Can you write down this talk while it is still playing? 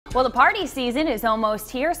Well, the party season is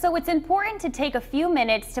almost here, so it's important to take a few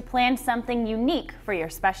minutes to plan something unique for your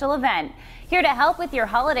special event. Here to help with your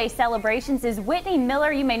holiday celebrations is Whitney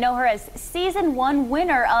Miller. You may know her as Season 1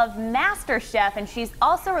 winner of MasterChef, and she's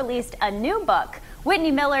also released a new book,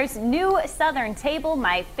 Whitney Miller's New Southern Table,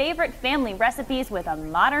 My Favorite Family Recipes with a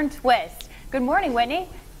Modern Twist. Good morning, Whitney.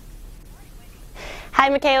 Hi,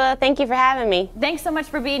 Michaela. Thank you for having me. Thanks so much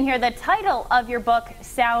for being here. The title of your book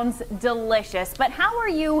sounds delicious, but how are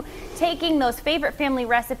you taking those favorite family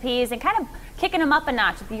recipes and kind of kicking them up a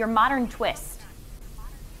notch with your modern twist?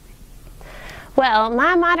 Well,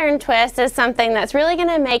 my modern twist is something that's really going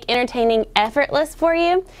to make entertaining effortless for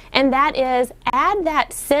you, and that is add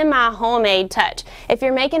that semi-homemade touch. If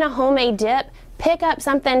you're making a homemade dip, pick up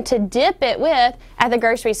something to dip it with at the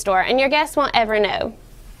grocery store, and your guests won't ever know.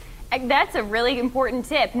 That's a really important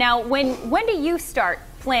tip. Now, when do you start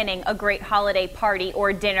planning a great holiday party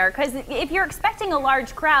or dinner? Because if you're expecting a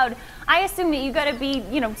large crowd, I assume that you got to be,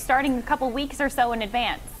 starting a couple weeks or so in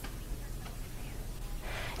advance.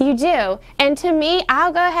 You do. And to me,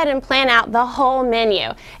 I'll go ahead and plan out the whole menu.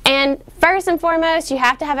 And first and foremost, you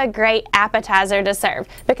have to have a great appetizer to serve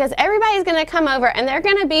because everybody's going to come over and they're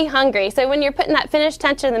going to be hungry. So when you're putting that finished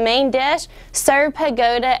touch in the main dish, serve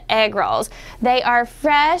pagoda egg rolls. They are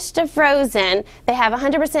fresh to frozen. They have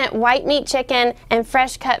 100% white meat chicken and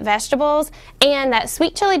fresh cut vegetables and that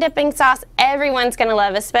sweet chili dipping sauce everyone's going to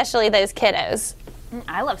love, especially those kiddos.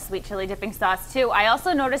 I love sweet chili dipping sauce too. I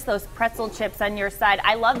also noticed those pretzel chips on your side.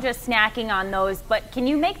 I love just snacking on those, but can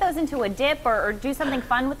you make those into a dip or do something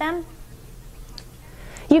fun with them?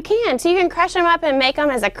 You can. So you can crush them up and make them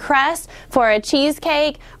as a crust for a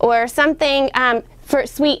cheesecake or something for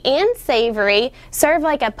sweet and savory. Serve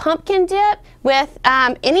like a pumpkin dip with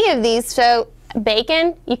any of these. So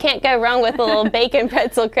bacon, you can't go wrong with a little bacon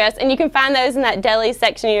pretzel crust, and you can find those in that deli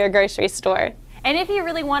section of your grocery store. And if you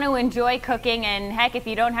really want to enjoy cooking, and heck, if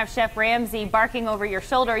you don't have Chef Ramsay barking over your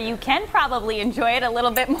shoulder, you can probably enjoy it a little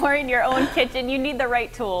bit more in your own kitchen. You need the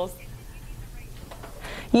right tools.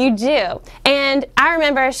 You do. And I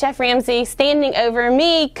remember Chef Ramsay standing over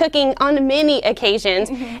me cooking on many occasions.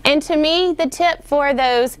 And to me, the tip for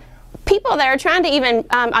those people that are trying to even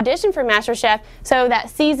audition for MasterChef, so that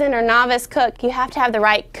seasoned or novice cook, you have to have the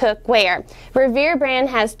right cookware. Revere brand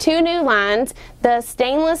has 2 new lines. The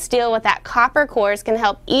stainless steel with that copper cores can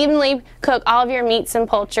help evenly cook all of your meats and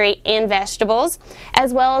poultry and vegetables,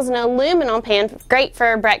 as well as an aluminum pan, great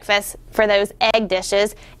for breakfast for those egg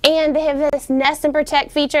dishes. And they have this Nest and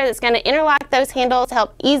Protect feature that's going to interlock those handles to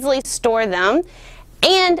help easily store them.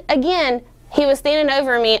 And again, he was standing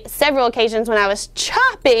over me several occasions when I was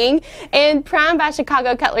chopping, and Prime by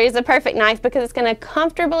Chicago Cutlery is a perfect knife because it's going to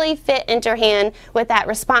comfortably fit into your hand with that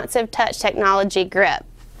responsive touch technology grip.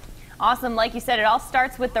 Awesome. Like you said, it all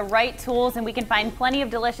starts with the right tools, and we can find plenty of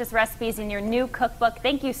delicious recipes in your new cookbook.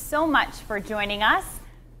 Thank you so much for joining us.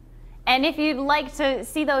 And if you'd like to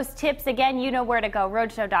see those tips again, you know where to go,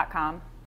 rhodeshow.com.